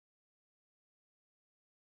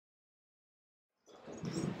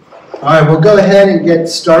All right, we'll go ahead and get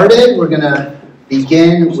started. We're going to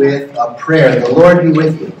begin with a prayer. The Lord be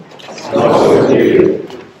with you.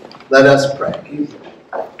 Let us pray.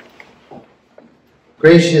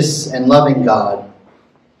 Gracious and loving God,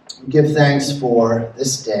 we give thanks for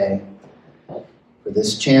this day, for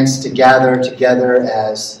this chance to gather together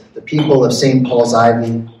as the people of St. Paul's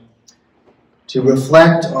Ivy, to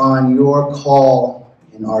reflect on your call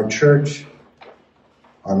in our church,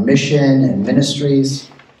 our mission and ministries,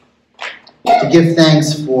 to give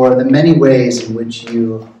thanks for the many ways in which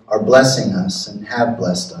you are blessing us and have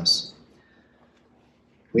blessed us.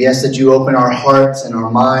 We ask that you open our hearts and our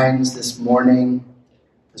minds this morning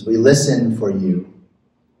as we listen for you,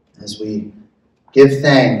 as we give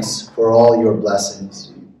thanks for all your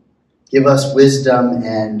blessings. Give us wisdom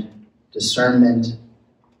and discernment,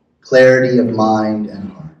 clarity of mind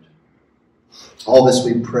and heart. All this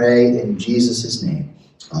we pray in Jesus' name.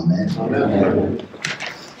 Amen. Amen.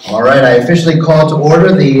 All right, I officially call to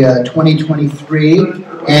order the 2023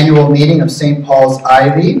 annual meeting of St. Paul's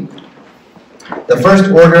Ivy. The first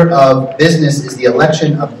order of business is the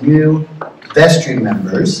election of new vestry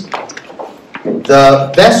members.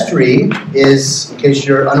 The vestry is, in case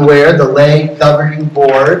you're unaware, the lay governing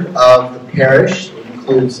board of the parish. It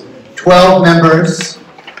includes 12 members,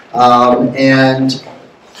 and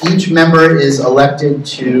each member is elected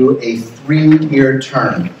to a 3-year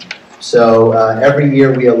term. So every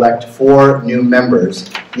year we elect 4 new members.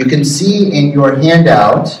 You can see in your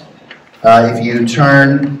handout, if you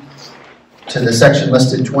turn to the section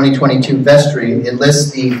listed 2022 vestry, it lists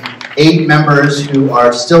the 8 members who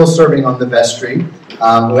are still serving on the vestry,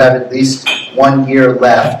 who have at least 1 year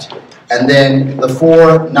left, and then the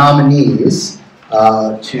 4 nominees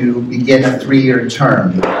to begin a 3-year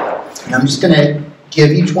term. And I'm just going to give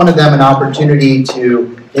each one of them an opportunity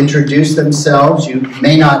to introduce themselves. You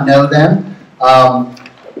may not know them.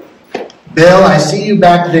 Bill, I see you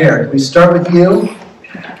back there. Can we start with you?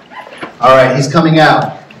 All right, he's coming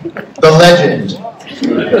out. The legend.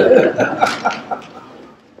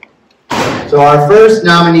 So our first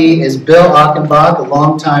nominee is Bill Achenbach, a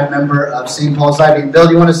longtime member of St. Paul's Ivy. Bill,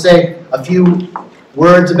 do you want to say a few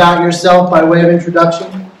words about yourself by way of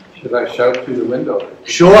introduction? Should I shout through the window?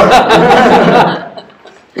 Sure.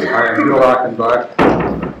 I am Bill Achenbach.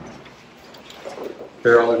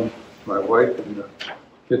 Carolyn, my wife, and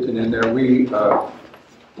getting in there.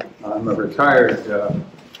 I'm a retired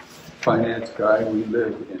finance guy. We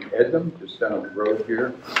live in Edom, just down the road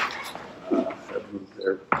here. I moved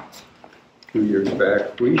there a few years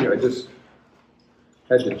back. I just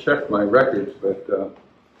had to check my records, but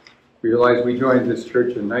realized we joined this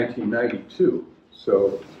church in 1992.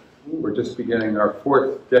 So we're just beginning our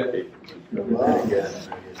 4th decade.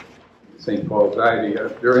 St. Paul's Ivy.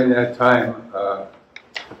 During that time,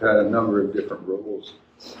 I've had a number of different roles.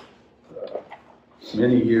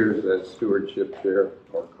 Many years as stewardship chair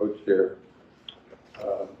or co-chair.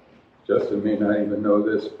 Justin may not even know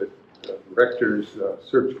this, but Rector's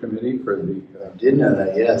search committee for the... I did know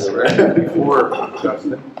that, yes. Before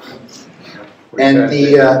Justin. And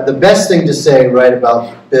the best thing to say right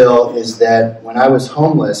about Bill is that when I was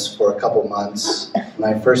homeless for a couple months,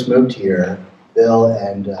 when I first moved here, Bill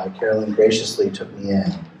and Carolyn graciously took me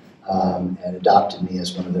in and adopted me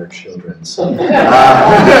as one of their children. So,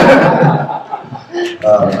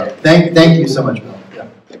 thank you so much, Bill. Yeah.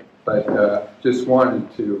 But just wanted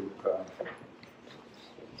to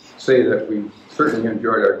say that we certainly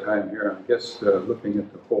enjoyed our time here. I guess looking at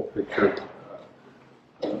the whole picture,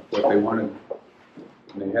 what they wanted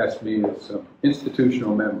when they asked me is some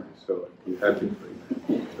institutional memories. So I'd be happy for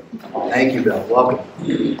you. Thank you, Bill. Welcome.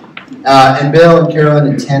 And Bill and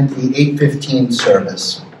Carolyn attend the 8:15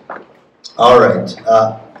 service. All right.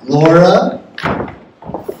 Laura.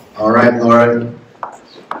 All right, Laura.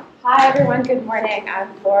 Hi, everyone. Good morning. I'm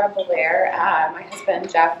Laura Belair. My husband,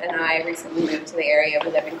 Jeff, and I recently moved to the area.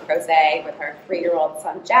 We live in Crozet with our 3-year-old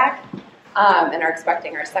son, Jack, and are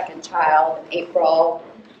expecting our 2nd child in April.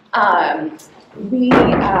 We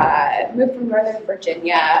moved from Northern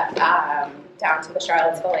Virginia down to the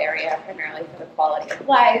Charlottesville area, primarily for the quality of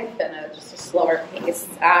life and just a slower pace.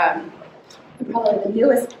 I'm probably the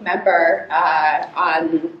newest member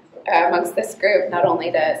amongst this group, not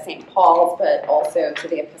only to St. Paul's, but also to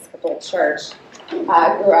the Episcopal Church.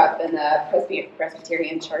 Grew up in the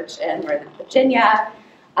Presbyterian Church in Northern Virginia,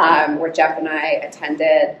 where Jeff and I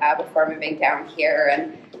attended before moving down here,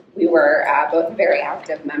 and we were both very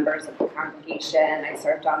active members of the congregation. I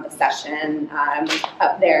served on the session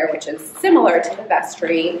up there, which is similar to the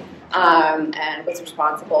vestry, and was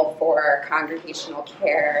responsible for congregational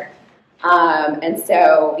care And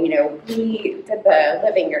so, we did the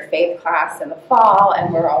Living Your Faith class in the fall,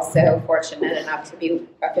 and we're also fortunate enough to be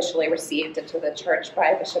officially received into the church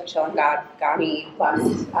by Bishop Chilangani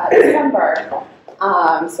last December.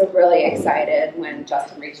 So really excited when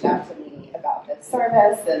Justin reached out to me about this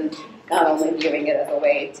service, and not only viewing it as a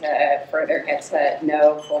way to further get to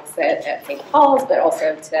know folks at St. Paul's, but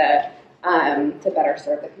also to better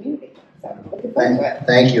serve the community. So looking forward to it.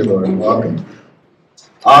 Thank you, Laura. Welcome.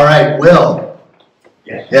 All right, Will.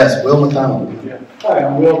 Yes, Will McConnell. Yeah. Hi,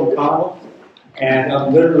 I'm Will McConnell, and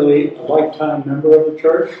I'm literally a lifetime member of the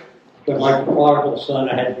church, but like the prodigal son,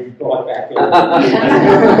 I had to be brought back in.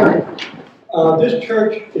 This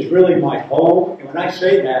church is really my home, and when I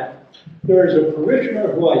say that, there's a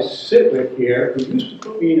parishioner who I sit with here who used to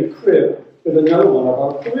put me in a crib with another one of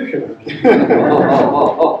our parishioners.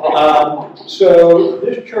 So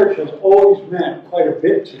this church has always meant quite a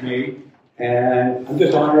bit to me, and I'm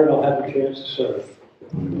just honored I'll have the chance to serve.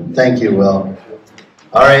 Thank you, Will.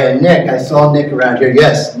 All right, and Nick, I saw Nick around here.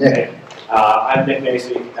 Yes, Nick. I'm Nick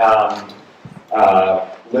Macy.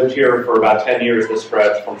 Lived here for about 10 years this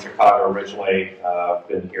stretch, from Chicago originally.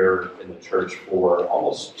 Been here in the church for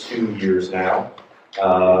almost 2 years now.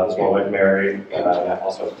 This is my wife, Mary. I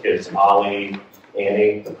also have kids, Ollie,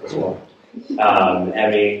 Annie, as well,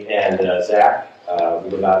 Emmy, and Zach. We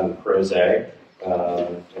live out in Crozet,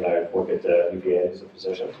 and I work at UVA as a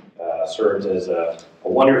physician. Served as a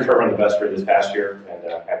 1-year term on the vestry this past year, and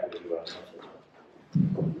happy to do it.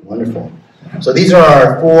 Wonderful. So these are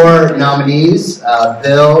our 4 nominees,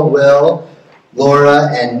 Bill, Will, Laura,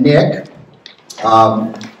 and Nick.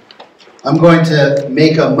 I'm going to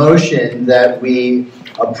make a motion that we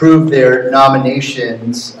approve their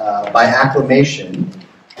nominations by acclamation.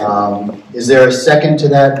 Is there a second to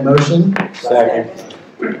that motion? Second.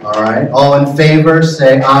 All right. All in favor,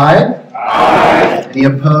 say aye. Aye. Any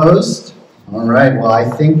opposed? All right. Well, I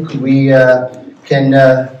think we can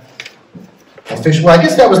officially. Well, I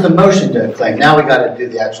guess that was the motion to acclaim. Now we got to do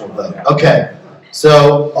the actual vote. Okay.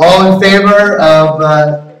 So, all in favor of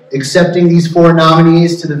accepting these 4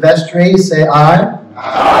 nominees to the vestry, say aye.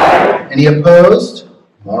 Aye. Any opposed?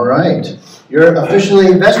 All right. You're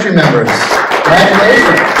officially vestry members.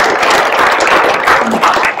 Congratulations.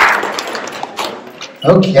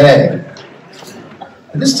 Okay.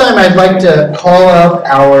 At this time, I'd like to call up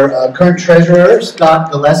our current treasurer,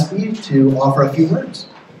 Scott Gillespie, to offer a few words.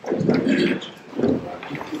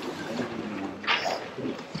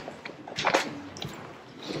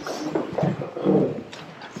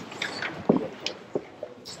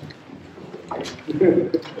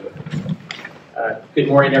 Good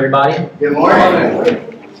morning, everybody. Good morning.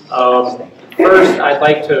 First, I'd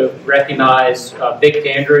like to recognize Vic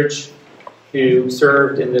Dandridge, who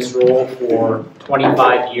served in this role for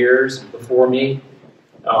 25 years before me.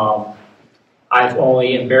 I've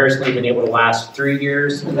only embarrassingly been able to last 3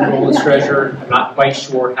 years in the role as treasurer. I'm not quite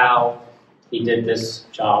sure how he did this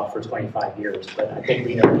job for 25 years, but I think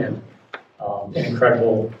we owe him an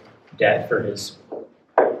incredible debt for his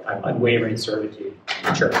unwavering servitude to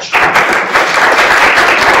the church.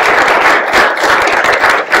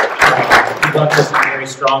 He left us in a very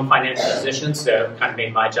strong financial position, so it kind of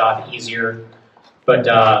made my job easier. But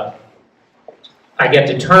I get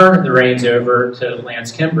to turn the reins over to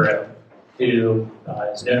Lance Kimbrough, who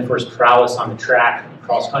is known for his prowess on the track and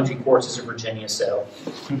cross-country courses in Virginia. So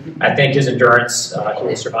I think his endurance, he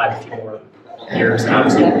will survive a few more years.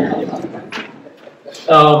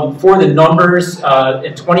 For the numbers,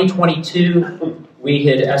 in 2022, we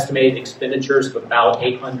had estimated expenditures of about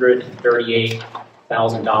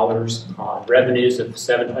 $838,000 on revenues of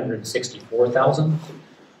 $764,000.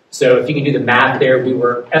 So if you can do the math there, we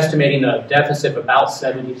were estimating a deficit of about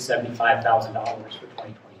 $70,000 to $75,000 for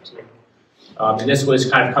 2022. And this was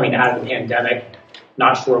kind of coming out of the pandemic,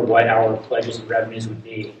 not sure what our pledges and revenues would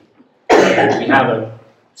be. And we have a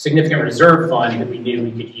significant reserve fund that we knew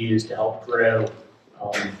we could use to help grow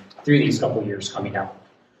through these couple years coming out.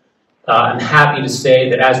 I'm happy to say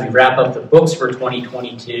that as we wrap up the books for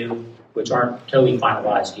 2022, which aren't totally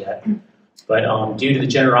finalized yet, but due to the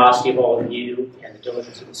generosity of all of you and the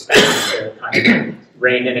diligence of the staff to kind of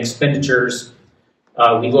rein in expenditures,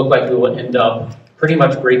 we look like we will end up pretty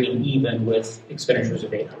much breaking even with expenditures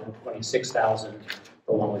of $826,000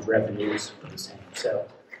 along with revenues of the same. So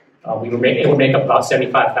we were able to make up about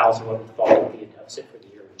 $75,000 what we thought would be a deficit for the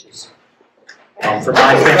year, which is for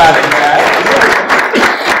my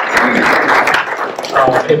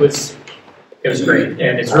it was great,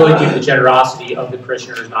 and it's really due to the generosity of the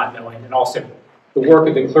parishioners not knowing, and also the work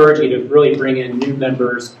of the clergy to really bring in new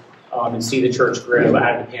members and see the church grow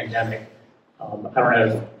out of the pandemic. I don't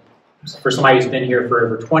know if For somebody who's been here for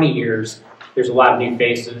over 20 years, there's a lot of new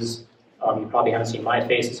faces. You probably haven't seen my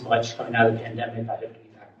face as much coming out of the pandemic. I hope to be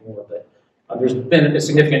back more, but there's been a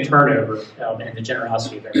significant turnover, and the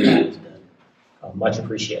generosity of everybody has been much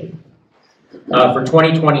appreciated. For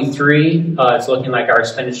 2023, it's looking like our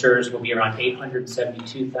expenditures will be around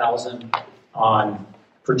 $872,000 on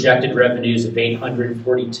projected revenues of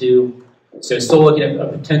 $842,000. So still looking at a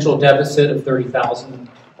potential deficit of $30,000.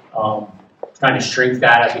 Trying to shrink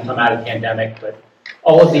that as we come out of the pandemic, but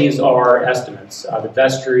all of these are estimates. The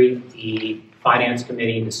vestry, the finance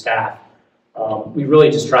committee, the staff. We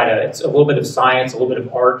really just try to, it's a little bit of science, a little bit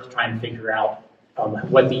of art, to try and figure out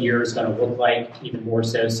what the year is going to look like, even more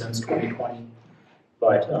so since 2020.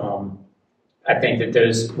 But I think that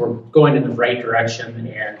we're going in the right direction,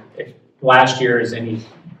 and if last year is any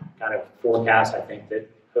kind of forecast, I think that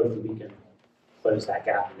hopefully we can close that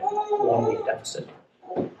gap and it won't be a deficit.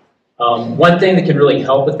 One thing that can really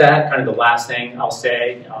help with that, kind of the last thing I'll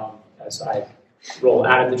say as I roll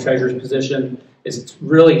out of the treasurer's position, is it's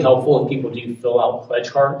really helpful if people do fill out pledge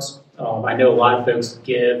cards. I know a lot of folks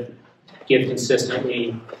give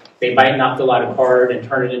consistently. They might not fill out a card and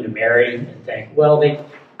turn it into Mary and think, well,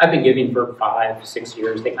 I've been giving for 5-6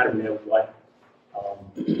 years. They kind of know what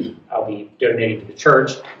I'll be donating to the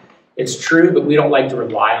church. It's true, but we don't like to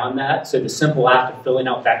rely on that. So the simple act of filling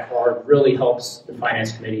out that card really helps the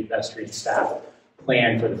finance committee, vestry, and staff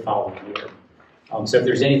plan for the following year. So if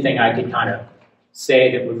there's anything I could kind of say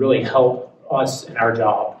that would really help us in our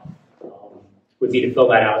job, would be to fill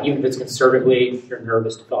that out. Even if it's conservatively, if you're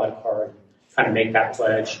nervous to fill out a card, kind of make that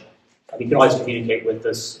pledge. You can always communicate with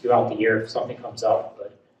us throughout the year if something comes up,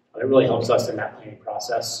 but it really helps us in that planning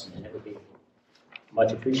process, and it would be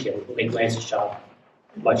much appreciated. It will make Lance's job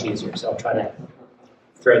much easier, so I'll try to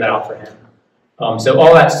throw that out for him. So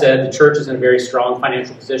all that said, the church is in a very strong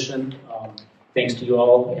financial position, thanks to you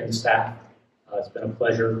all and the staff. It's been a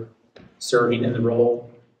pleasure serving in the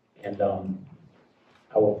role, and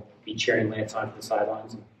I will be cheering Lance on from the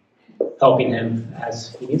sidelines and helping him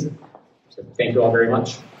as he needs it. So thank you all very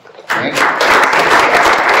much. Thank you.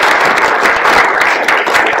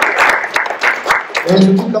 Lance,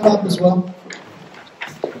 would you come up as well?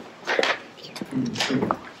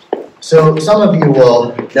 So some of you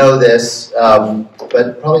will know this,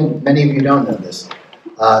 but probably many of you don't know this.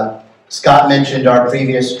 Scott mentioned our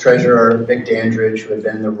previous treasurer, Vic Dandridge, who had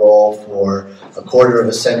been in the role for a quarter of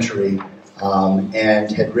a century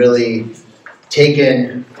and had really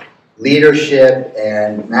taken leadership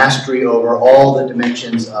and mastery over all the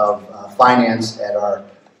dimensions of finance at our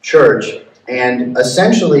church. And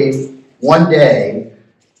essentially, one day,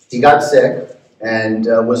 he got sick and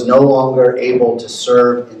was no longer able to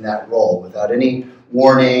serve in that role without any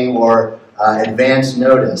warning or advance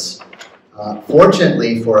notice.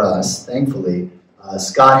 Fortunately for us, thankfully,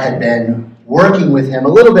 Scott had been working with him a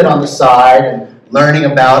little bit on the side and learning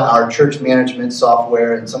about our church management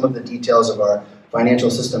software and some of the details of our financial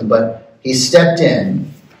system, but he stepped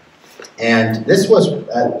in, and this was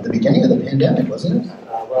at the beginning of the pandemic, wasn't it?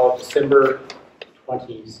 Well, December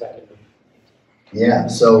 22nd. Yeah,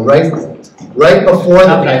 so right before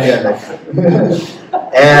the pandemic.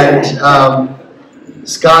 And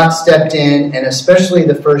Scott stepped in, and especially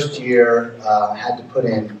the first year, had to put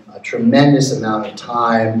in a tremendous amount of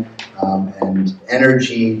time and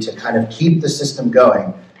energy to kind of keep the system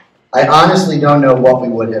going. I honestly don't know what we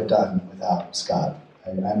would have done without Scott.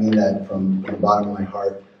 I mean that from the bottom of my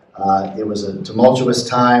heart. It was a tumultuous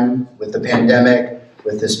time with the pandemic,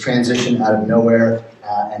 with this transition out of nowhere,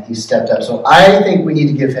 and he stepped up. So I think we need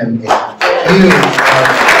to give him a huge round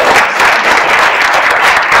of applause.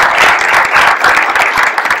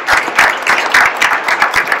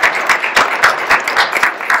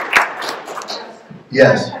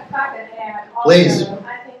 Yes. If I could add, also, Please.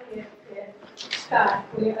 I think if Scott,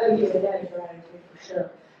 we owe you a debt of gratitude for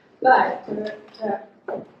sure. But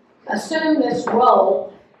to assume this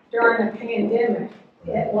role during a pandemic,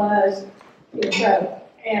 it was incredible.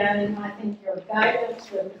 And I think your guidance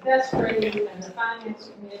with the vestry and the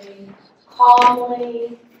finance committee,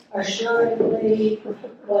 calmly, assuredly,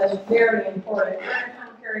 was very important. During a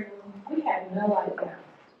time period when we had no idea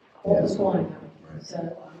what was going on.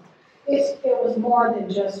 So it was more than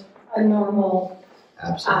just a normal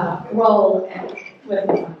role with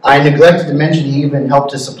the fund. I neglected to mention he even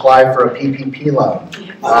helped us apply for a PPP loan,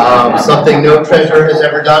 something no treasurer has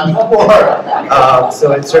ever done before.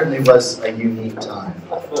 So it certainly was a unique time.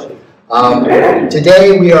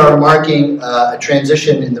 Today we are marking a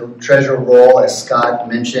transition in the treasurer role, as Scott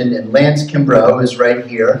mentioned, and Lance Kimbrough, who is right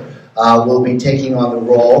here, will be taking on the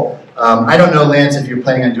role. I don't know, Lance, if you're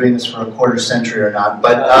planning on doing this for a quarter century or not,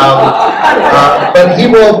 but he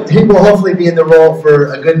will hopefully be in the role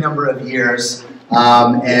for a good number of years.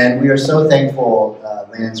 And we are so thankful,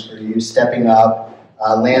 Lance, for you stepping up.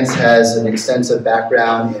 Lance has an extensive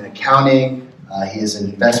background in accounting. He is an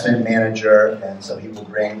investment manager, and so he will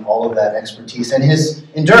bring all of that expertise and his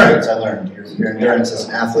endurance, I learned, your endurance as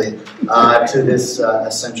an athlete, to this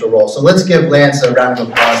essential role. So let's give Lance a round of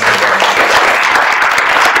applause.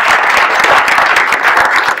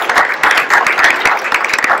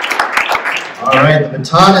 All right, the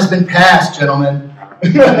baton has been passed, gentlemen.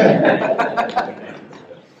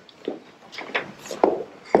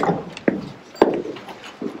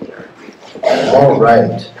 All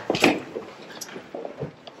right.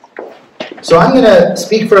 So I'm going to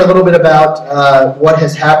speak for a little bit about what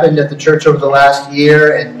has happened at the church over the last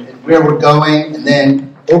year and where we're going, and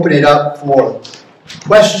then open it up for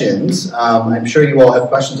questions. I'm sure you all have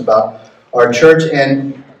questions about our church,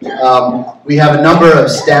 and we have a number of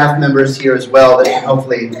staff members here as well that can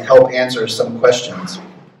hopefully help answer some questions.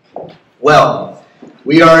 Well,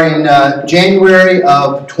 we are in January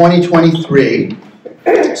of 2023,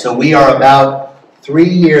 so we are about 3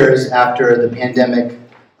 years after the pandemic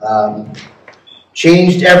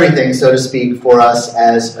changed everything, so to speak, for us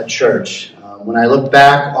as a church. When I look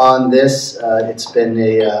back on this, it's been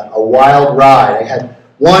a wild ride. I had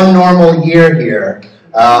one normal year here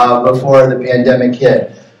before the pandemic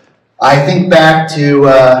hit. I think back to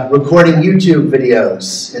recording YouTube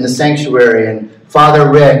videos in the sanctuary, and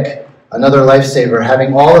Father Rick, another lifesaver,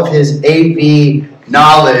 having all of his AV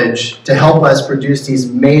knowledge to help us produce these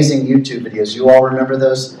amazing YouTube videos. You all remember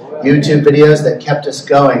those YouTube videos that kept us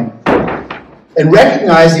going? And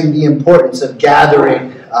recognizing the importance of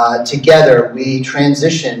gathering together, we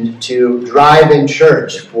transitioned to drive-in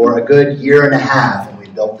church for a good year and a half, and we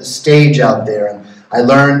built the stage out there, and I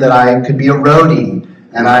learned that I could be a roadie,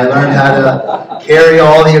 and I learned how to carry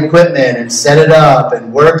all the equipment and set it up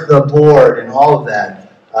and work the board and all of that.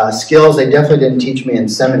 Skills they definitely didn't teach me in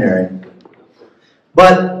seminary.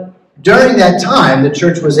 But during that time, the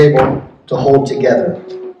church was able to hold together.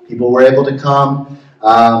 People were able to come.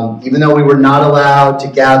 Even though we were not allowed to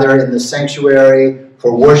gather in the sanctuary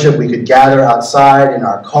for worship, we could gather outside in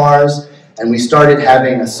our cars, and we started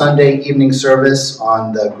having a Sunday evening service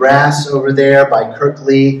on the grass over there by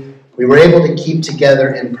Kirkley. We were able to keep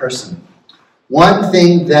together in person. One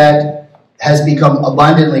thing that has become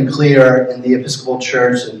abundantly clear in the Episcopal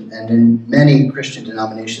Church and in many Christian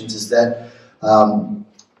denominations is that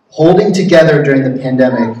holding together during the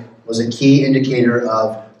pandemic was a key indicator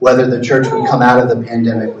of whether the church would come out of the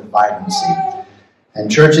pandemic with vibrancy. And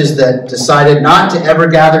churches that decided not to ever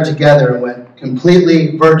gather together and went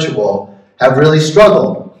completely virtual have really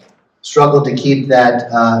struggled to keep that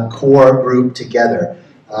core group together.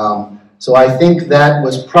 So I think that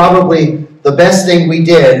was probably the best thing we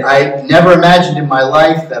did. I never imagined in my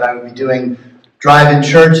life that I would be doing drive-in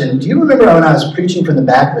church. And do you remember when I was preaching from the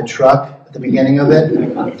back of a truck at the beginning of it?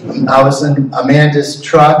 I was in Amanda's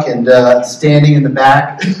truck and standing in the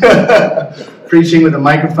back, preaching with a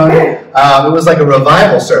microphone. It was like a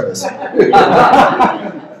revival service.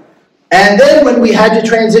 And then when we had to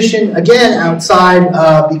transition again outside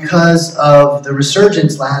because of the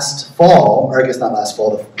resurgence last fall, or I guess not last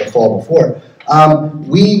fall, the fall before,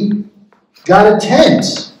 we got a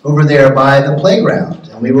tent over there by the playground,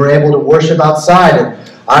 and we were able to worship outside. And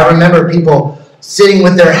I remember people sitting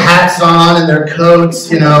with their hats on and their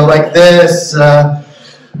coats, like this,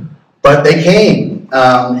 but they came,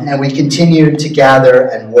 and we continued to gather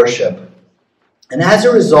and worship. And as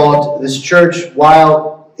a result, this church, while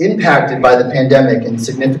impacted by the pandemic in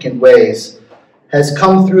significant ways, has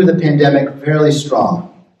come through the pandemic fairly strong.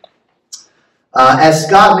 As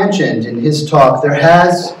Scott mentioned in his talk, there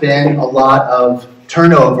has been a lot of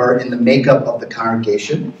turnover in the makeup of the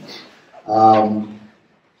congregation. But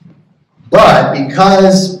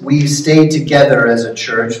because we stayed together as a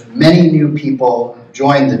church, many new people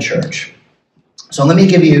joined the church. So let me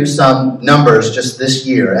give you some numbers just this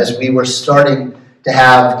year as we were starting to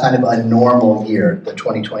have kind of a normal year, the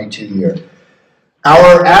 2022 year.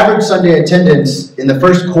 Our average Sunday attendance in the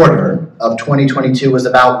first quarter of 2022 was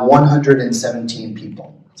about 117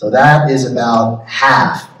 people. So that is about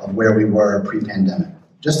half of where we were pre-pandemic,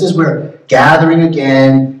 just as we're gathering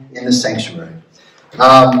again in the sanctuary.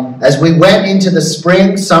 As we went into the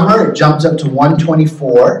spring, summer, it jumped up to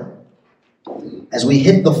 124. As we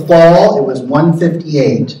hit the fall, it was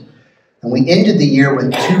 158. And we ended the year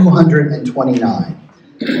with 229.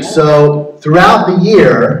 So throughout the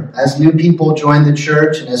year, as new people joined the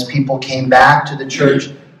church and as people came back to the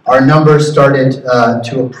church, our numbers started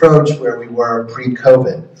to approach where we were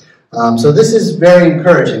pre-COVID. So this is very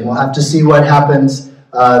encouraging. We'll have to see what happens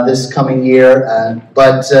this coming year,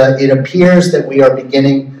 but it appears that we are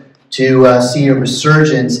beginning to see a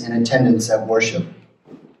resurgence in attendance at worship.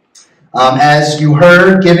 As you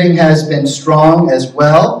heard, giving has been strong as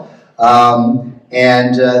well,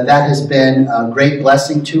 and that has been a great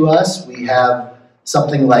blessing to us. We have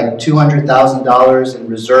something like $200,000 in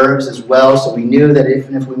reserves as well, so we knew that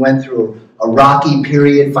even if we went through a rocky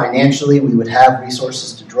period financially, we would have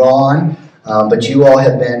resources to draw on, but you all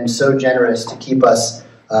have been so generous to keep us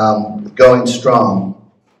going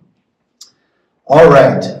strong. All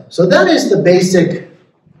right, so that is the basic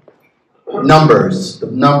numbers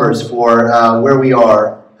for where we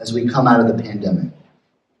are as we come out of the pandemic.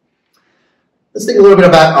 Let's think a little bit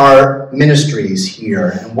about our ministries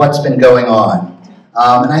here and what's been going on.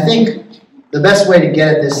 And I think the best way to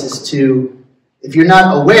get at this is to, if you're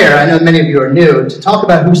not aware, I know many of you are new, to talk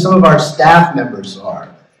about who some of our staff members are.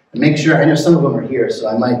 And make sure, I know some of them are here, so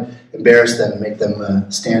I might embarrass them and make them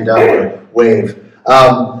stand up or wave.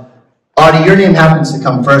 Audie, your name happens to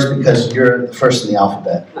come first because you're the first in the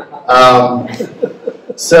alphabet.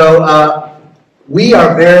 So we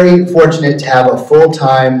are very fortunate to have a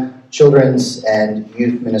full-time children's and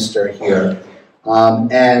youth minister here.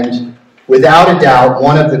 And without a doubt,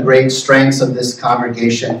 one of the great strengths of this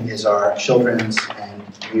congregation is our children's and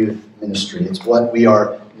youth ministry. It's what we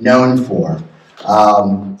are known for.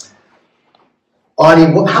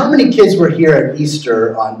 Audie, how many kids were here at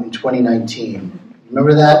Easter in 2019?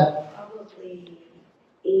 Remember that? Probably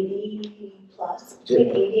 80 plus, between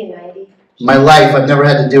 80 and 90. My life, I've never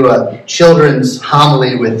had to do a children's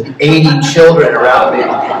homily with 80 children around me.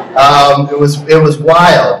 It was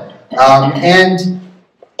wild. And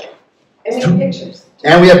we have pictures.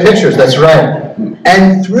 And we have pictures, that's right.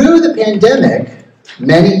 And through the pandemic,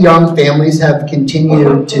 many young families have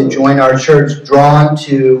continued to join our church, drawn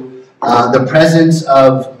to the presence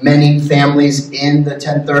of many families in the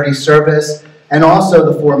 10:30 service, and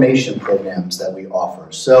also the formation programs that we offer.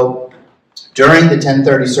 So during the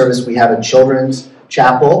 10:30 service, we have a children's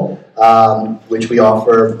chapel, which we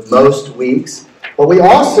offer most weeks. But we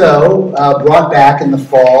also brought back in the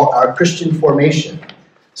fall our Christian formation.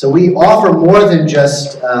 So we offer more than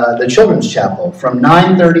just the children's chapel. From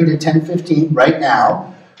 9:30 to 10:15 right now,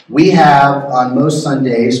 we have on most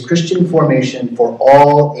Sundays Christian formation for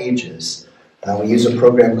all ages. We use a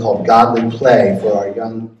program called Godly Play for our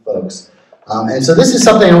young folks. And so this is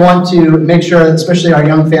something I want to make sure, especially our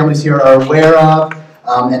young families here, are aware of,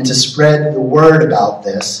 and to spread the word about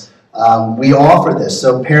this. We offer this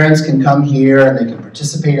so parents can come here and they can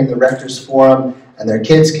participate in the Rector's Forum, and their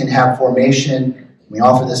kids can have formation. We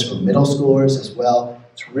offer this for middle schoolers as well.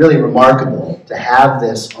 It's really remarkable to have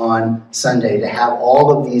this on Sunday, to have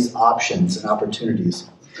all of these options and opportunities.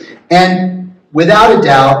 And without a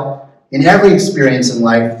doubt, in every experience in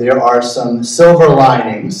life, there are some silver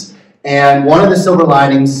linings. And one of the silver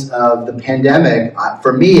linings of the pandemic,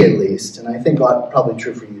 for me at least, and I think probably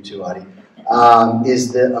true for you too, Audie,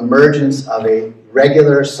 is the emergence of a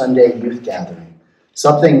regular Sunday youth gathering.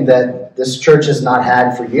 Something that this church has not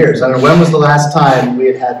had for years. I don't know, when was the last time we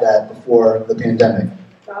had that before the pandemic?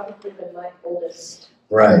 Probably been my oldest.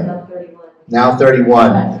 Right. Now 31. Now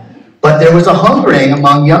 31. But there was a hungering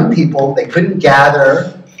among young people. They couldn't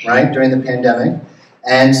gather, right, during the pandemic.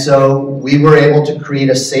 And so we were able to create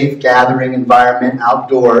a safe gathering environment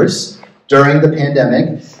outdoors during the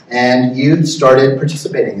pandemic, and youth started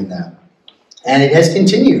participating in that. And it has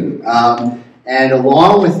continued. And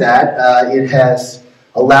along with that, it has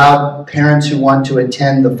allowed parents who want to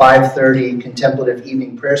attend the 5:30 contemplative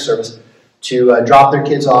evening prayer service to drop their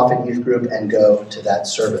kids off in youth group and go to that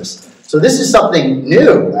service. So this is something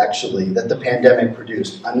new, actually, that the pandemic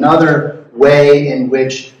produced. Another way in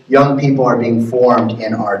which young people are being formed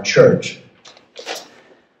in our church.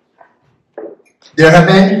 There have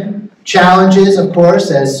been challenges, of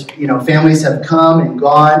course, as families have come and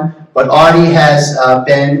gone, but Audie has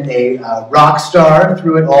been a rock star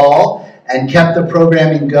through it all and kept the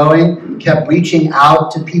programming going, kept reaching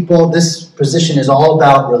out to people. This position is all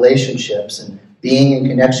about relationships and being in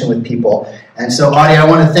connection with people. And so, Audie, I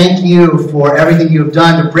want to thank you for everything you've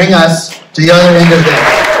done to bring us to the other end of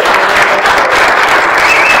this.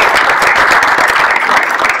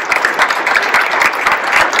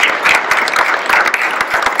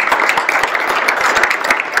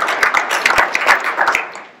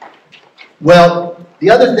 Well, the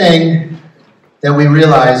other thing that we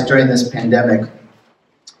realized during this pandemic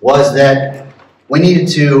was that we needed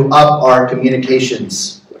to up our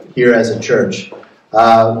communications here as a church.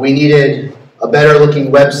 We needed a better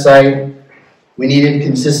looking website. We needed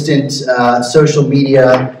consistent social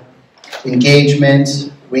media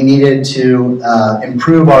engagement. We needed to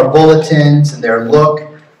improve our bulletins and their look.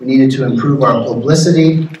 We needed to improve our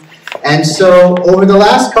publicity. And so over the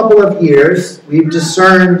last couple of years, we've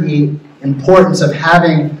discerned the importance of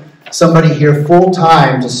having somebody here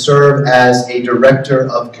full-time to serve as a director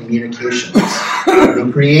of communications. We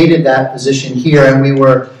created that position here, and we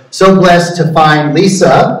were so blessed to find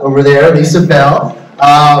Lisa over there, Lisa Bell,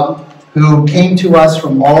 who came to us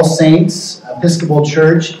from All Saints Episcopal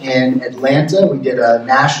Church in Atlanta. We did a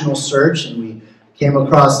national search, and we came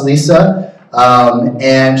across Lisa.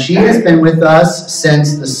 And she has been with us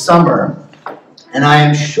since the summer. And I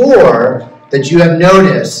am sure that you have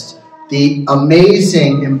noticed the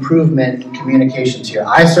amazing improvement in communications here.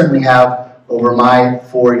 I certainly have over my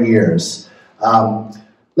 4 years.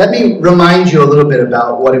 Let me remind you a little bit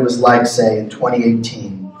about what it was like, say, in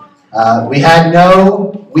 2018. We had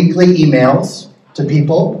no weekly emails to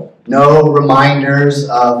people, no reminders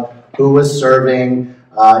of who was serving,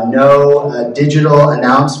 no digital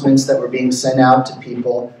announcements that were being sent out to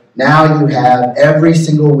people. Now you have every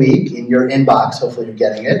single week in your inbox, hopefully you're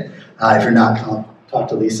getting it, if you're not, talk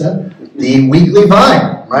to Lisa, the weekly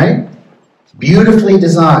Vine, right? Beautifully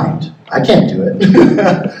designed. I can't do it.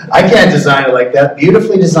 I can't design it like that.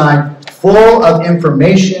 Beautifully designed, full of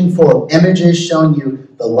information, full of images showing you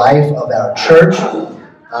the life of our church.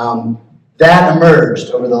 That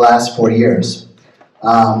emerged over the last 4 years.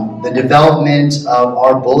 The development of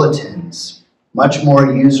our bulletins, much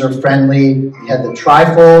more user-friendly. We had the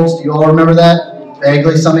trifolds. Do you all remember that?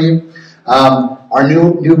 Vaguely, some of you. Our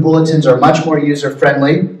new bulletins are much more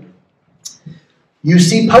user-friendly. You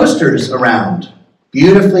see posters around.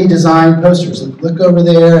 Beautifully designed posters. Look over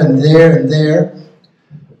there and there and there.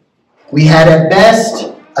 We had, at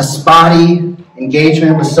best, a spotty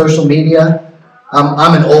engagement with social media.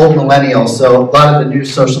 I'm an old millennial, so a lot of the new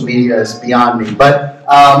social media is beyond me. But,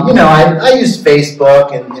 I use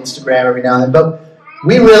Facebook and Instagram every now and then, but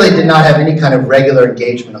we really did not have any kind of regular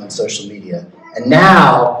engagement on social media. And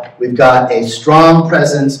now we've got a strong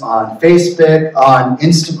presence on Facebook, on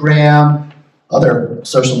Instagram, other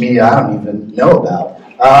social media I don't even know about.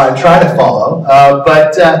 I try to follow,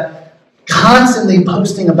 but constantly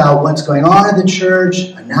posting about what's going on in the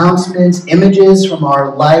church, announcements, images from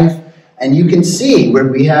our life. And you can see where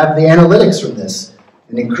we have the analytics from this,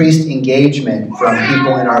 an increased engagement from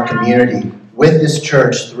people in our community with this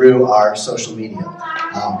church through our social media.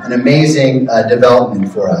 An amazing development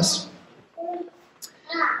for us.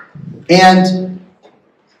 And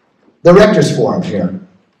the Rector's Forum here,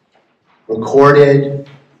 recorded,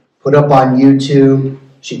 put up on YouTube.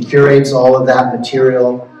 She curates all of that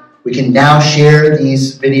material. We can now share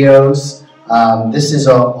these videos. This is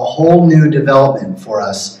a whole new development for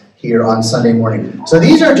us here on Sunday morning. So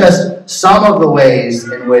these are just some of the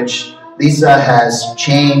ways in which Lisa has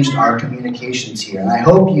changed our communications here. And I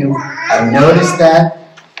hope you have noticed that.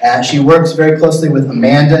 She works very closely with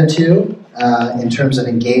Amanda, too, in terms of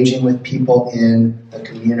engaging with people in the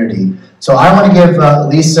community. So I want to give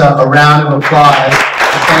Lisa a round of applause.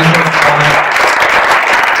 Thank her for that.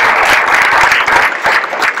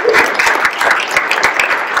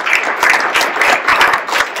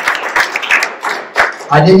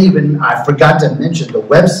 I forgot to mention the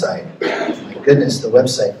website. My goodness, the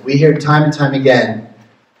website. We hear time and time again,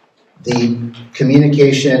 the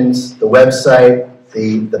communications, the website,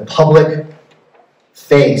 the public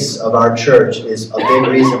face of our church is a big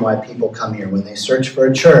reason why people come here. When they search for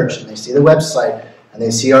a church and they see the website and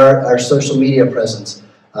they see our social media presence,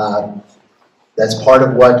 that's part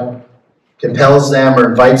of what compels them or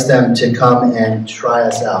invites them to come and try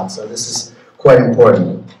us out. So this is quite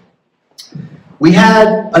important. We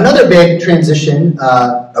had another big transition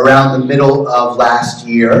around the middle of last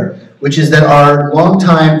year, which is that our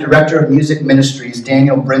longtime director of music ministries,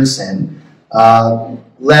 Daniel Brinson,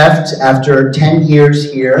 left after 10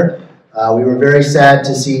 years here. We were very sad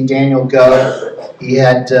to see Daniel go. He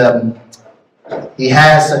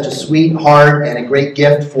has such a sweet heart and a great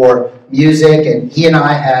gift for music, and he and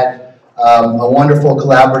I had a wonderful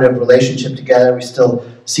collaborative relationship together. We still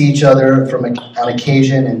see each other on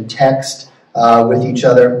occasion and text with each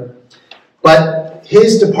other. But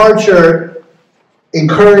his departure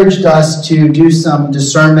encouraged us to do some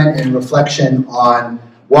discernment and reflection on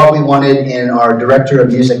what we wanted in our Director of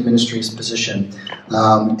Music Ministries position.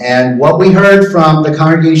 And what we heard from the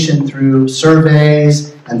congregation through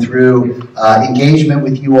surveys and through engagement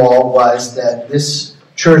with you all was that this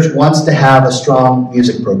church wants to have a strong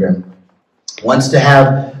music program, wants to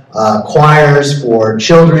have choirs for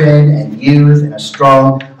children and youth and a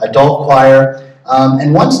strong adult choir,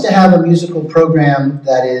 and wants to have a musical program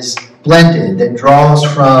that is blended, that draws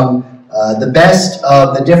from the best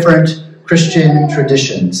of the different Christian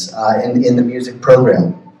traditions in the music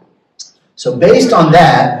program. So based on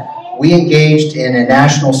that, we engaged in a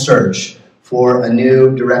national search for a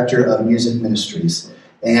new director of music ministries.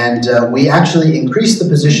 And we actually increased the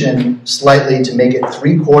position slightly to make it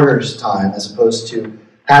 3/4 time as opposed to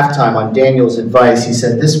half-time on Daniel's advice. He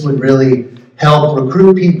said this would really help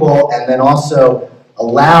recruit people and then also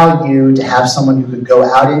allow you to have someone who could go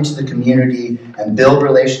out into the community and build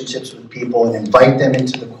relationships with people and invite them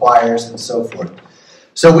into the choirs and so forth.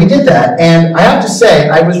 So we did that, and I have to say,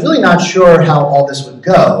 I was really not sure how all this would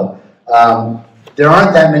go. There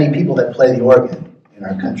aren't that many people that play the organ in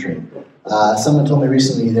our country. Someone told me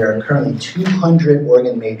recently there are currently 200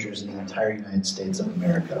 organ majors in the entire United States of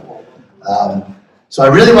America. So I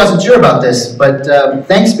really wasn't sure about this, but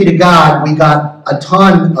thanks be to God, we got a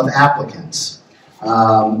ton of applicants.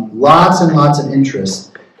 Lots and lots of interest.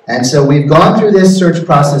 And so we've gone through this search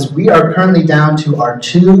process. We are currently down to our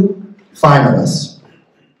 2 finalists.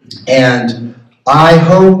 And I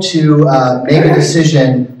hope to make a decision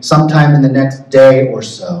sometime in the next day or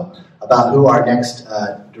so about who our next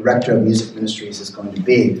director of music ministries is going to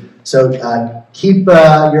be. So keep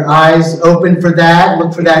your eyes open for that.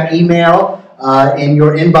 Look for that email in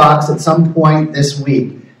your inbox at some point this week.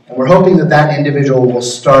 And we're hoping that that individual will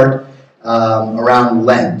start around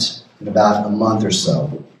Lent in about a month or so,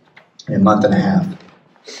 in a month and a half.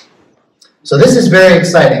 So this is very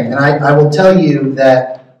exciting, and I will tell you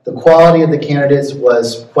that the quality of the candidates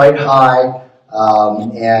was quite high,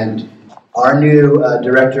 and our new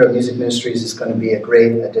director of music ministries is going to be a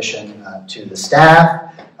great addition to the staff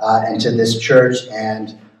and to this church,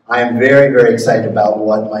 and I am very, very excited about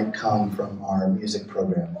what might come from our music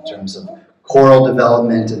program in terms of choral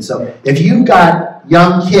development. And so if you've got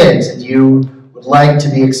young kids and you would like to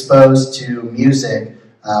be exposed to music,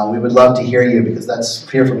 we would love to hear you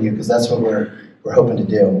hear from you because that's what we're hoping to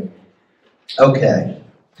do. Okay.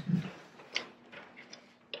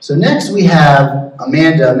 So next we have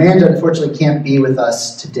Amanda. Amanda unfortunately can't be with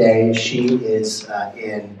us today. She is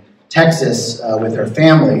in Texas with her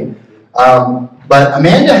family. But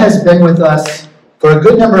Amanda has been with us for a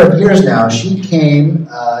good number of years now. She came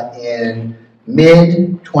in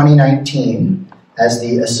mid-2019 as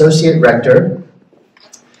the associate rector.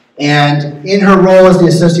 And in her role as the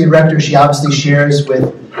associate rector, she obviously shares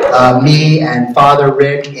with me and Father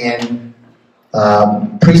Rick in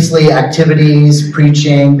priestly activities,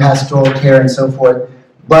 preaching, pastoral care, and so forth.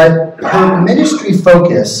 But her ministry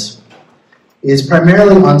focus is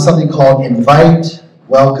primarily on something called invite,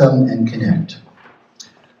 welcome, and connect.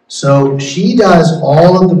 So she does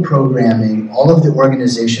all of the programming, all of the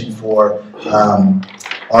organization for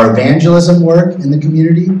our evangelism work in the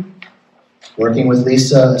community, working with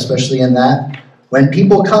Lisa, especially in that. When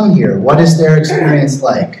people come here, what is their experience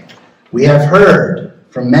like? We have heard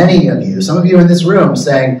from many of you, some of you in this room,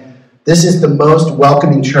 saying, this is the most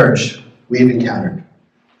welcoming church we've encountered.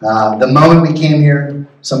 The moment we came here,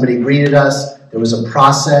 somebody greeted us. There was a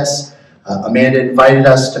process. Amanda invited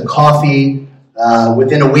us to coffee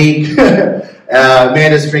within a week.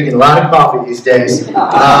 Amanda's drinking a lot of coffee these days.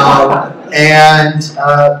 And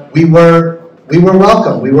we were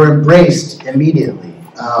welcome. We were embraced immediately.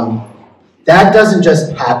 That doesn't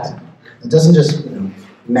just happen. It doesn't just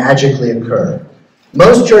magically occur.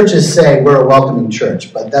 Most churches say we're a welcoming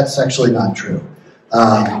church, but that's actually not true.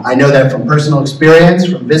 I know that from personal experience,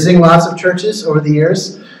 from visiting lots of churches over the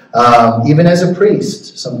years. Even as a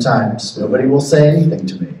priest, sometimes nobody will say anything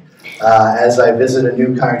to me as I visit a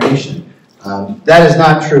new congregation. That is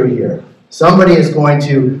not true here. Somebody is going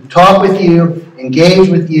to talk with you, engage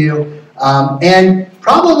with you, and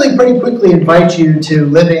probably pretty quickly invite you to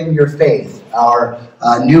living your faith, our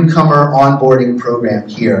newcomer onboarding program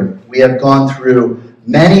here. We have gone through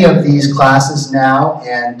many of these classes now,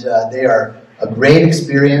 and they are a great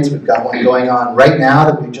experience. We've got one going on right now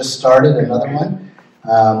that we just started, another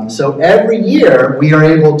one. So every year we are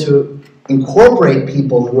able to incorporate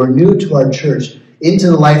people who are new to our church into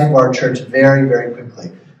the life of our church very, very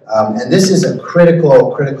quickly. And this is a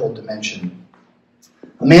critical dimension.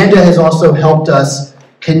 Amanda has also helped us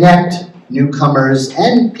connect newcomers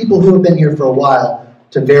and people who have been here for a while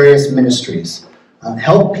to various ministries.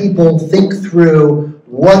 Help people think through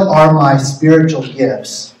what are my spiritual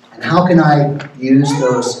gifts and how can I use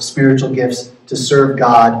those spiritual gifts to serve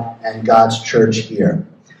God and God's church here.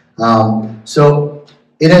 So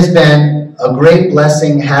it has been a great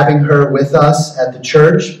blessing having her with us at the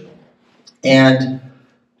church, and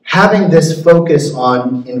having this focus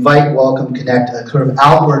on invite, welcome, connect, a sort of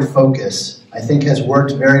outward focus, I think has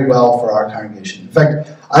worked very well for our congregation. In fact,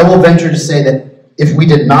 I will venture to say that if we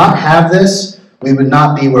did not have this, we would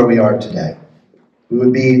not be where we are today. we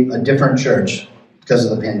would be a different church because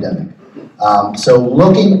of the pandemic. So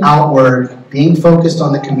looking outward, being focused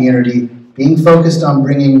on the community, being focused on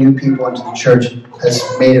bringing new people into the church has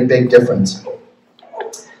made a big difference.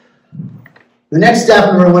 The next staff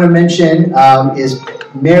member I want to mention is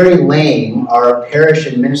Mary Lane, our parish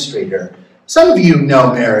administrator. Some of you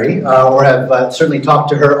know Mary or have certainly talked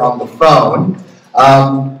to her on the phone.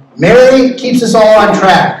 Mary keeps us all on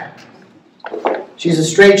track. She's a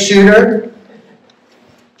straight shooter.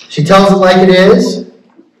 She tells it like it is.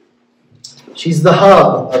 She's the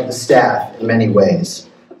hub of the staff in many ways.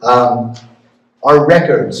 Our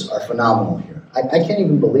records are phenomenal here. I can't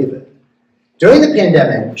even believe it. During the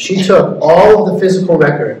pandemic, she took all of the physical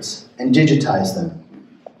records and digitized them.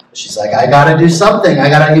 She's like, I got to do something. I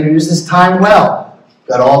got to use this time well.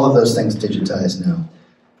 Got all of those things digitized now.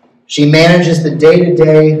 She manages the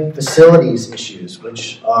day-to-day facilities issues,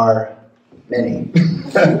 which are many.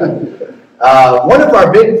 One of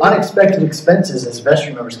our big unexpected expenses, as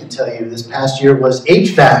vestry members can tell you, this past year was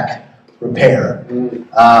HVAC repair.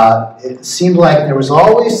 It seemed like there was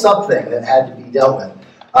always something that had to be dealt with.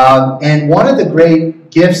 And one of the great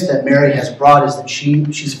gifts that Mary has brought is that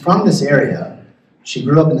she's from this area. She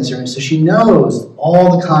grew up in this area, so she knows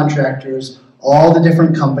all the contractors, all the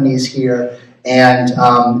different companies here, and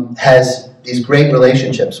has these great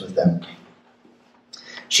relationships with them.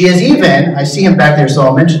 She has even, I see him back there, so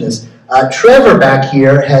I'll mention this, Trevor back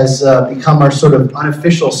here has become our sort of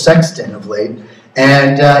unofficial sexton of late,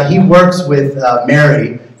 and he works with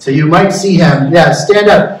Mary, so you might see him, yeah, stand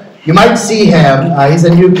up. You might see him, he's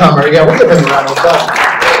a newcomer, yeah, we'll give him a round of applause.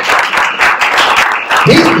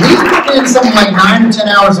 He's putting in something like 9 or 10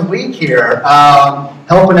 hours a week here,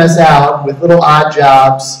 helping us out with little odd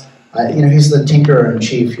jobs. He's the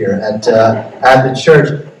tinkerer-in-chief here at the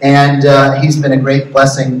church, and he's been a great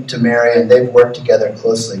blessing to Mary, and they've worked together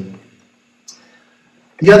closely.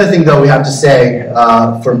 The other thing, though, we have to say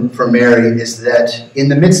for Mary is that in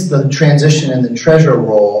the midst of the transition in the treasurer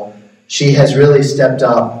role, she has really stepped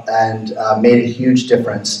up and made a huge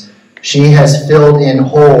difference. She has filled in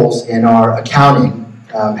holes in our accounting,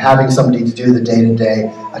 having somebody to do the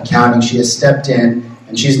day-to-day accounting. She has stepped in,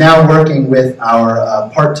 and she's now working with our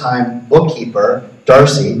part-time bookkeeper,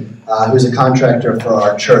 Darcy, who's a contractor for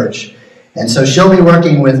our church. And so she'll be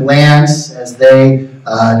working with Lance as they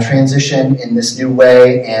transition in this new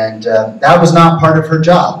way, and that was not part of her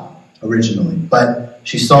job originally, but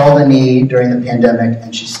she saw the need during the pandemic,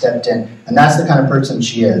 and she stepped in, and that's the kind of person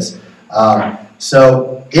she is.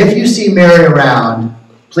 So if you see Mary around,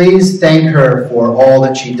 please thank her for all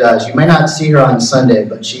that she does. You may not see her on Sunday,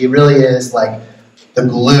 but she really is like the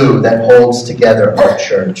glue that holds together our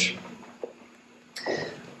church.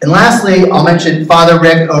 And lastly, I'll mention Father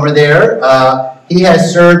Rick over there. He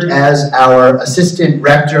has served as our assistant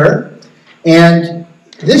rector, and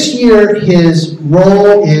this year his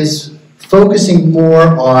role is focusing more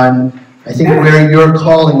on, I think, where your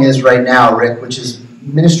calling is right now, Rick, which is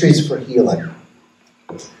ministries for healing.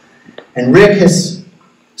 And Rick has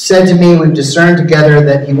said to me, we've discerned together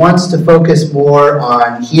that he wants to focus more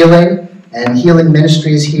on healing and healing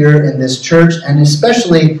ministries here in this church, and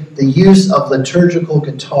especially the use of liturgical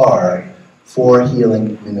guitar for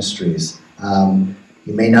healing ministries.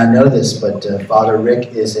 You may not know this, but Father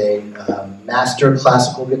Rick is a master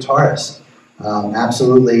classical guitarist.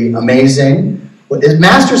 Absolutely amazing.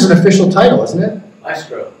 Master's an official title, isn't it?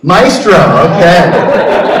 Maestro. Maestro, okay.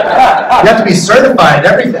 You have to be certified and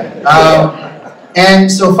everything.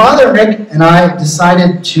 And so Father Rick and I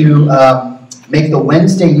decided to make the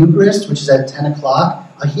Wednesday Eucharist, which is at 10 o'clock,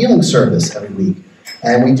 a healing service every week.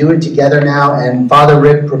 And we do it together now, and Father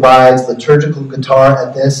Rick provides liturgical guitar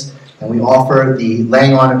at this, and we offer the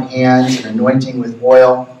laying on of hands and anointing with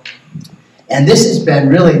oil. And this has been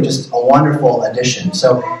really just a wonderful addition.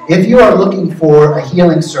 So if you are looking for a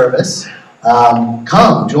healing service,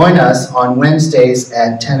 come join us on Wednesdays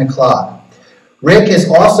at 10 o'clock. Rick is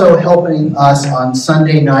also helping us on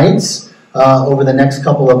Sunday nights over the next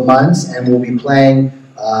couple of months, and we'll be playing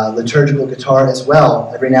liturgical guitar as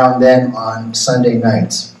well every now and then on Sunday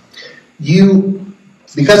nights.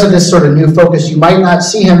 Because of this sort of new focus, you might not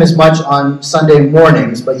see him as much on Sunday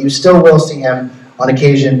mornings, but you still will see him on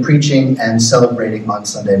occasion preaching and celebrating on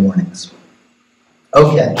Sunday mornings.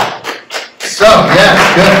 Okay. So, yes,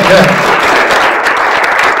 good.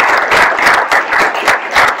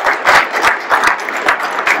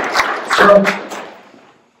 So,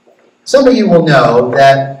 some of you will know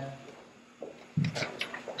that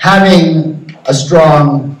having a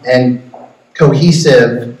strong and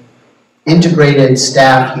cohesive, integrated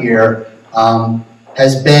staff here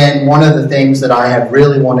has been one of the things that I have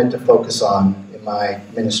really wanted to focus on in my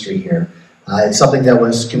ministry here. It's something that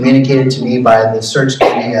was communicated to me by the search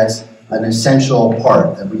committee as an essential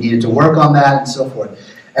part, that we needed to work on that and so forth.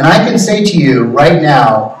 And I can say to you right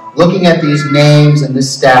now, looking at these names and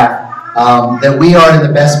this staff, that we are in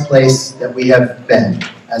the best place that we have been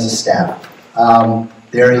as a staff.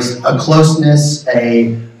 There is a closeness,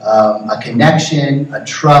 a connection, a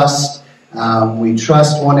trust. We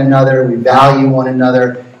trust one another, we value one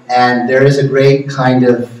another, and there is a great kind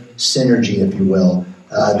of synergy, if you will,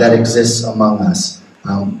 that exists among us.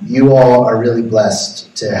 You all are really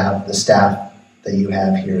blessed to have the staff that you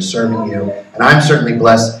have here serving you, and I'm certainly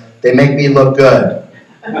blessed. They make me look good,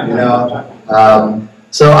 you know.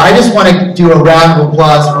 So I just want to do a round of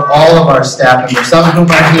applause for all of our staff members, some of whom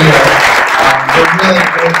are here. They're really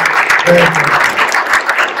very good.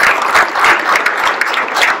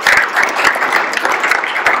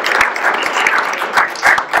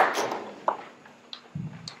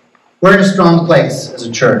 We're in a strong place as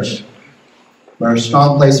a church. We're in a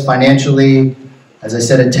strong place financially. As I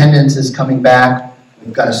said, attendance is coming back.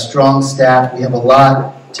 We've got a strong staff. We have a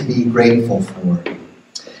lot to be grateful for.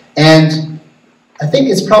 And I think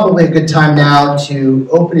it's probably a good time now to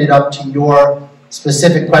open it up to your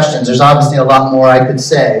specific questions. There's obviously a lot more I could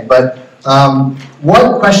say, but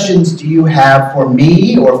what questions do you have for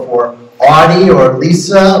me or for Audie or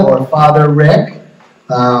Lisa or Father Rick,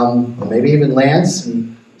 or maybe even Lance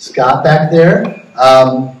and Scott back there?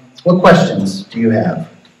 What questions do you have?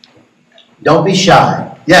 Don't be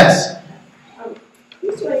shy. Yes? You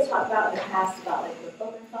used to always talk about in the past about like the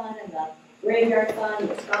Booker Fund and the Graveyard Fund and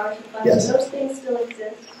the Scholarship Fund. Yes. Do those things still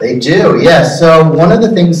exist? They do, yes. So one of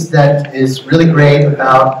the things that is really great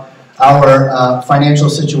about our financial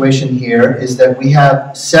situation here is that we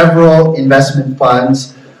have several investment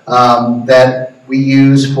funds that we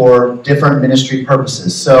use for different ministry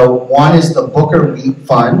purposes. So one is the Booker Wheat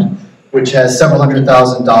Fund, which has several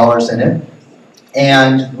 $100,000 in it.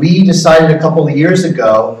 And we decided a couple of years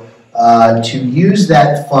ago to use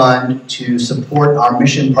that fund to support our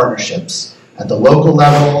mission partnerships at the local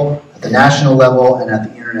level, at the national level, and at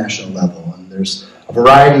the international level. And there's a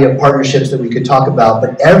variety of partnerships that we could talk about,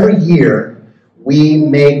 but every year we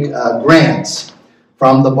make grants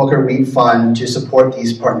from the Booker Wheat Fund to support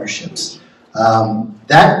these partnerships.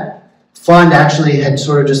 That fund actually had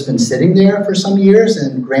sort of just been sitting there for some years,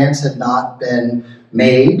 and grants had not been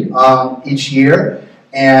made each year.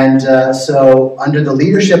 And so under the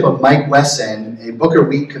leadership of Mike Wesson, a Booker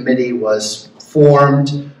Wheat committee was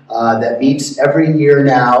formed that meets every year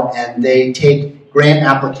now, and they take grant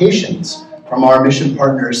applications from our mission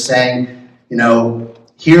partners saying, you know,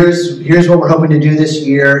 here's what we're hoping to do this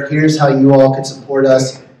year, here's how you all could support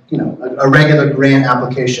us, you know, a regular grant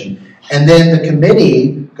application. And then the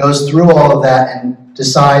committee goes through all of that and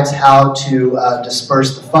decides how to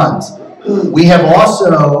disperse the funds. We have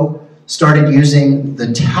also started using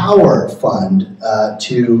the Tower Fund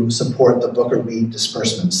to support the Booker Wheat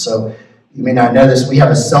disbursements. So you may not know this, we have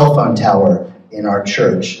a cell phone tower in our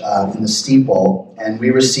church in the steeple, and we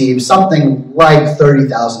receive something like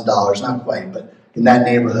 $30,000, not quite, but in that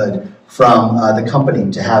neighborhood, from the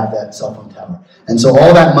company to have that cell phone tower. And so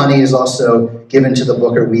all that money is also given to the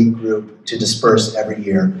Booker Wheat Group to disperse every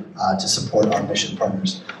year to support our mission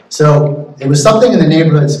partners. So it was something in the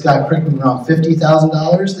neighborhood, Scott, correct me if I'm wrong,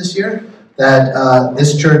 $50,000 this year that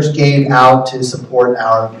this church gave out to support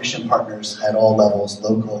our mission partners at all levels,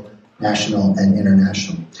 local, national, and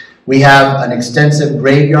international. We have an extensive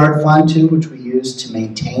graveyard fund too, which we use to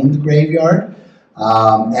maintain the graveyard,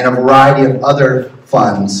 and a variety of other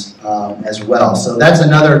funds as well. So that's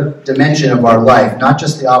another dimension of our life, not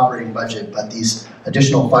just the operating budget, but these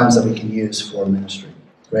additional funds that we can use for ministry.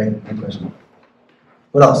 Great, any question?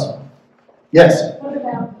 What else? Yes? What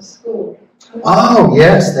about the school? Oh,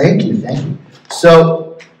 yes, thank you, thank you.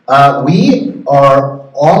 So we are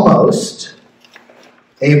almost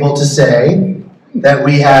able to say that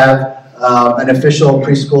we have an official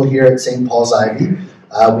preschool here at St. Paul's Ivy.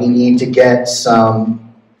 We need to get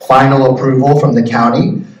some final approval from the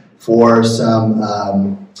county for some,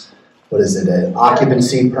 an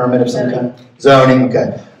occupancy permit of some kind? Zoning,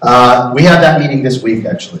 okay. We have that meeting this week,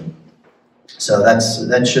 actually. So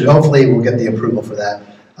that should, hopefully, we'll get the approval for that.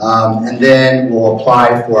 And then we'll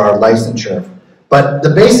apply for our licensure. But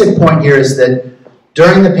the basic point here is that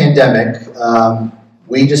during the pandemic,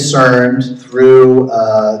 we discerned through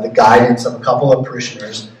the guidance of a couple of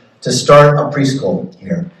parishioners to start a preschool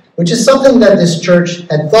here, which is something that this church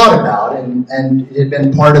had thought about, and it had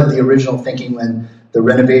been part of the original thinking when the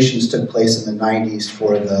renovations took place in the 90s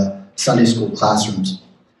for the Sunday school classrooms.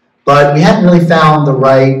 But we hadn't really found the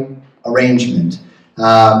right arrangement.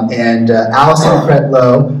 Allison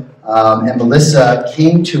Cretlow and Melissa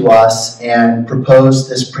came to us and proposed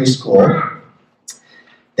this preschool.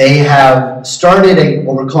 They have started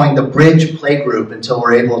what we're calling the Bridge Playgroup until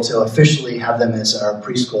we're able to officially have them as our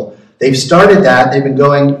preschool. They've started that. They've been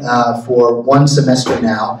going for 1 semester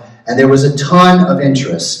now, and there was a ton of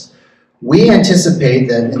interest. We anticipate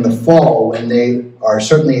that in the fall, when they are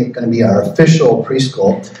certainly going to be our official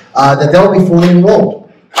preschool, that they'll be fully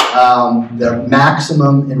enrolled, their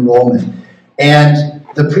maximum enrollment. And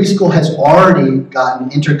the preschool has already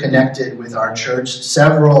gotten interconnected with our church.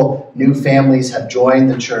 Several new families have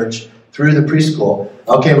joined the church through the preschool.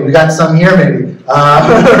 Okay, we got some here maybe,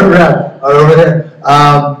 or over there.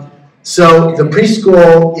 So the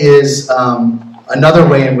preschool is another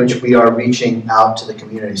way in which we are reaching out to the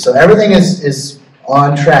community. So everything is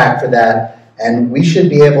on track for that, and we should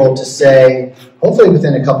be able to say, hopefully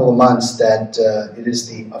within a couple of months, that it is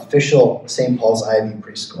the official St. Paul's Ivy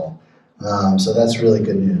preschool. So that's really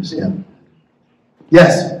good news, yeah.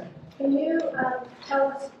 Yes? Can you tell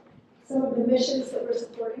us some of the missions that we're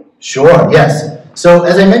supporting? Sure, yes. So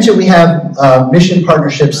as I mentioned, we have mission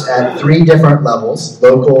partnerships at 3 different levels,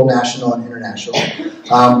 local, national, and international.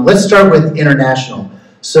 Let's start with international.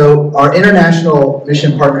 So our international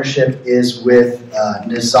mission partnership is with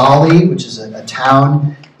Nizali, which is a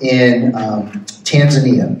town in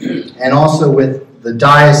Tanzania, and also with the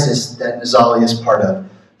diocese that Nizali is part of,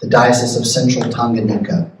 the Diocese of Central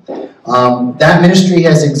Tanganyika. That ministry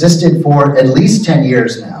has existed for at least 10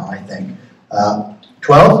 years now, I think.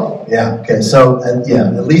 12? Yeah, okay, so at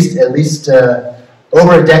least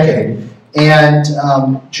over a decade. And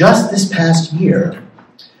just this past year,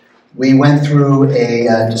 we went through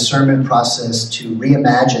a discernment process to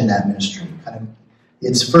reimagine that ministry.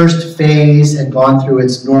 Its first phase had gone through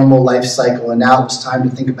its normal life cycle, and now it's time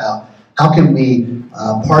to think about how can we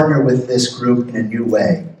partner with this group in a new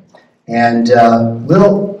way. And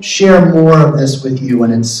we'll share more of this with you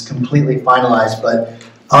when it's completely finalized, but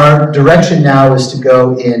our direction now is to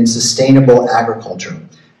go in sustainable agriculture.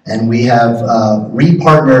 And we have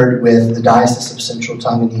re-partnered with the Diocese of Central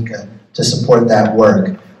Tanganyika to support that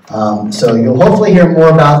work. So you'll hopefully hear more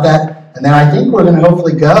about that. And then I think we're going to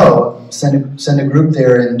hopefully send a group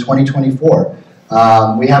there in 2024.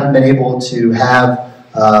 We haven't been able to have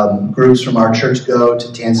groups from our church go to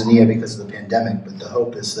Tanzania because of the pandemic, but the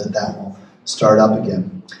hope is that that will start up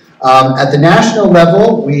again. At the national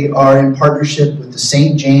level, we are in partnership with the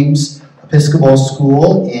St. James Episcopal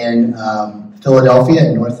School in Philadelphia,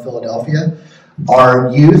 in North Philadelphia.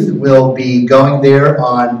 Our youth will be going there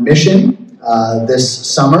on mission this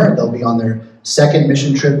summer. They'll be on their 2nd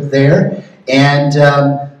mission trip there. And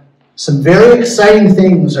some very exciting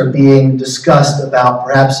things are being discussed about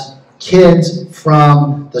perhaps kids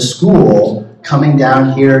from the school coming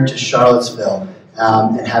down here to Charlottesville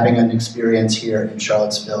and having an experience here in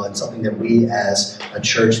Charlottesville, and something that we as a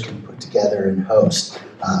church can put together and host.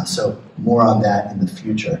 So more on that in the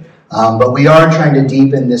future. But we are trying to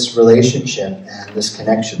deepen this relationship and this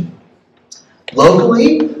connection.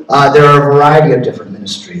 Locally, there are a variety of different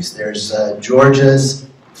ministries. There's Georgia's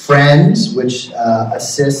Friends, which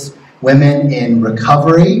assists women in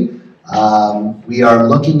recovery. We are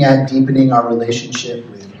looking at deepening our relationship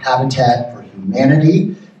with Habitat for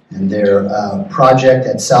Humanity and their project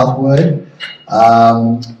at Southwood.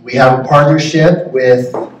 We have a partnership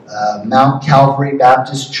with Mount Calvary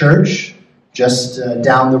Baptist Church just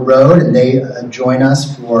down the road, and they join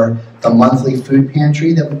us for the monthly food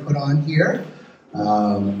pantry that we put on here.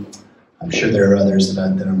 I'm sure there are others that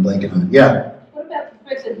I'm blanking on. Yeah? What about the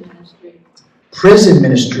prison ministry? Prison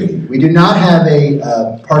ministry. We do not have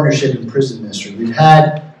a partnership in prison ministry. We've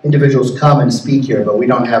had individuals come and speak here, but we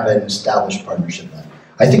don't have an established partnership.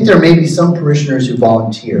 I think there may be some parishioners who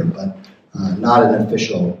volunteer, but not an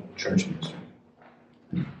official church ministry.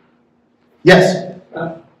 Yes?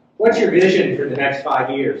 What's your vision for the next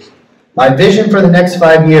 5 years? My vision for the next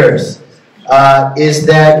 5 years is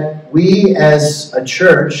that we as a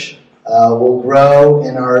church will grow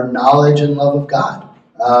in our knowledge and love of God.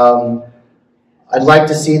 I'd like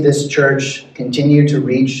to see this church continue to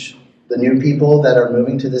reach the new people that are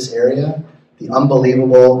moving to this area, the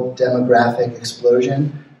unbelievable demographic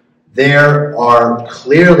explosion. There are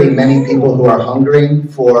clearly many people who are hungering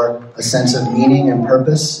for a sense of meaning and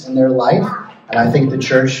purpose in their life, and I think the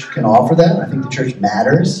church can offer that. I think the church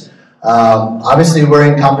matters. Obviously,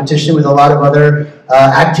 we're in competition with a lot of other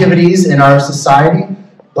activities in our society,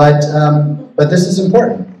 but this is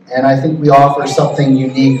important, and I think we offer something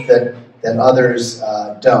unique that others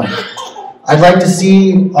don't. I'd like to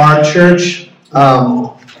see our church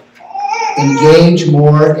engage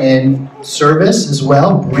more in service as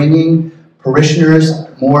well, bringing parishioners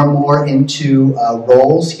more and more into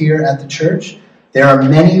roles here at the church. There are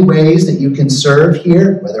many ways that you can serve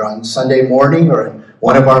here, whether on Sunday morning or in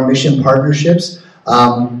one of our mission partnerships.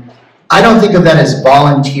 I don't think of that as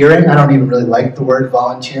volunteering. I don't even really like the word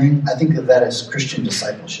volunteering. I think of that as Christian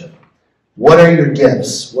discipleship. What are your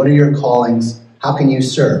gifts? What are your callings? How can you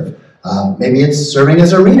serve? Maybe it's serving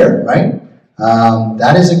as a reader, right?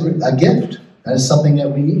 That is a gift. That is something that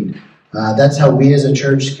we need. That's how we as a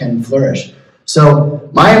church can flourish. So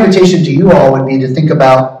my invitation to you all would be to think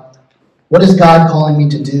about, what is God calling me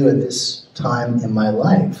to do at this time in my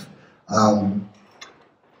life?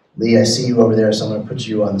 Lee, I see you over there, so I'm going to put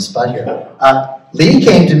you on the spot here. Lee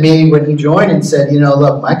came to me when he joined and said,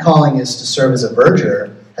 look, my calling is to serve as a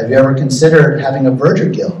verger. Have you ever considered having a verger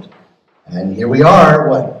guild? And here we are,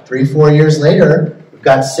 3-4 years later, we've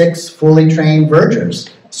got 6 fully trained vergers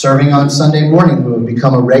serving on Sunday morning who have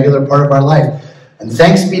become a regular part of our life. And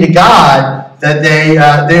thanks be to God that they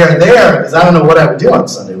are there, because I don't know what I would do on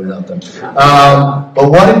Sunday without them. But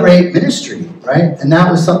what a great ministry, right? And that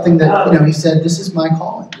was something that, he said, this is my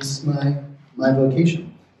calling. This is my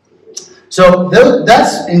vocation. So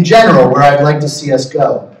that's, in general, where I'd like to see us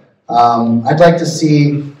go. I'd like to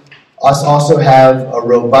see us also have a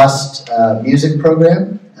robust music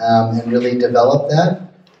program and really develop that,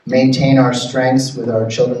 maintain our strengths with our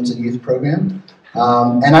children's and youth program.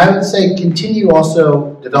 And I would say continue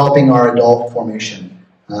also developing our adult formation,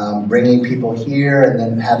 bringing people here and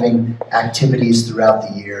then having activities throughout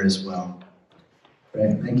the year as well.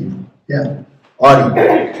 Great, thank you. Yeah,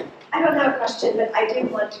 Audie. I don't have a question, but I do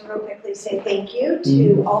want to real quickly say thank you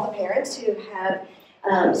to all the parents who have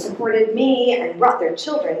supported me and brought their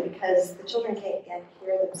children, because the children can't get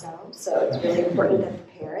here themselves, so it's really important that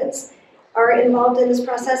the parents are involved in this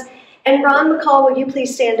process. And Ron McCall, will you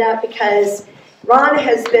please stand up, because Ron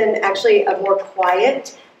has been actually a more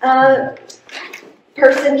quiet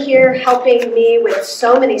person here, helping me with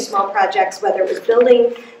so many small projects, whether it was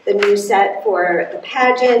building the new set for the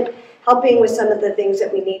pageant, helping with some of the things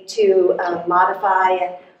that we need to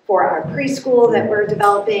modify for our preschool that we're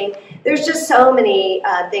developing. There's just so many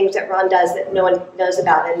things that Ron does that no one knows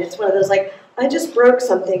about, and it's one of those I just broke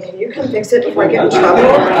something. Can you come fix it before I get in trouble?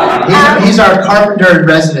 He's our carpenter in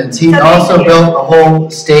residence. He also built a whole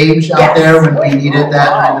stage out there when we needed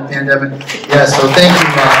that during the pandemic. Yeah, so thank you,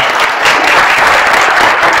 Ron.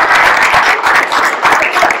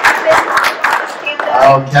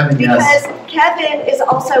 Oh, Kevin, yes. Because Kevin is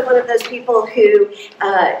also one of those people who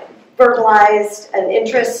verbalized an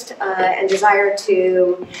interest and desire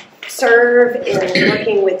to serve in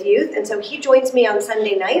working with youth, and so he joins me on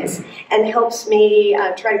Sunday nights and helps me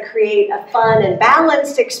try to create a fun and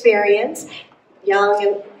balanced experience,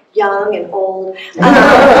 young and old,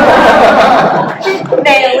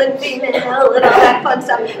 male and female, and all that fun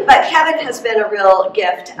stuff. But Kevin has been a real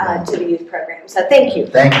gift to the youth program, so thank you.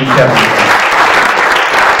 Thank you, Kevin.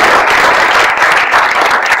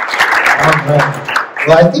 All right.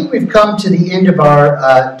 Well, I think we've come to the end of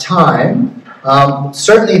our time.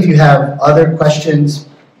 Certainly, if you have other questions,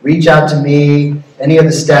 reach out to me, any of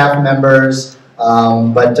the staff members,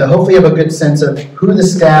 but hopefully you have a good sense of who the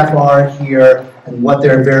staff are here and what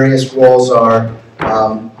their various roles are,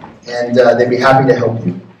 and they'd be happy to help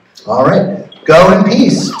you. All right. Go in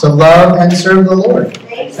peace to love and serve the Lord.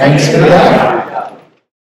 Thanks for that.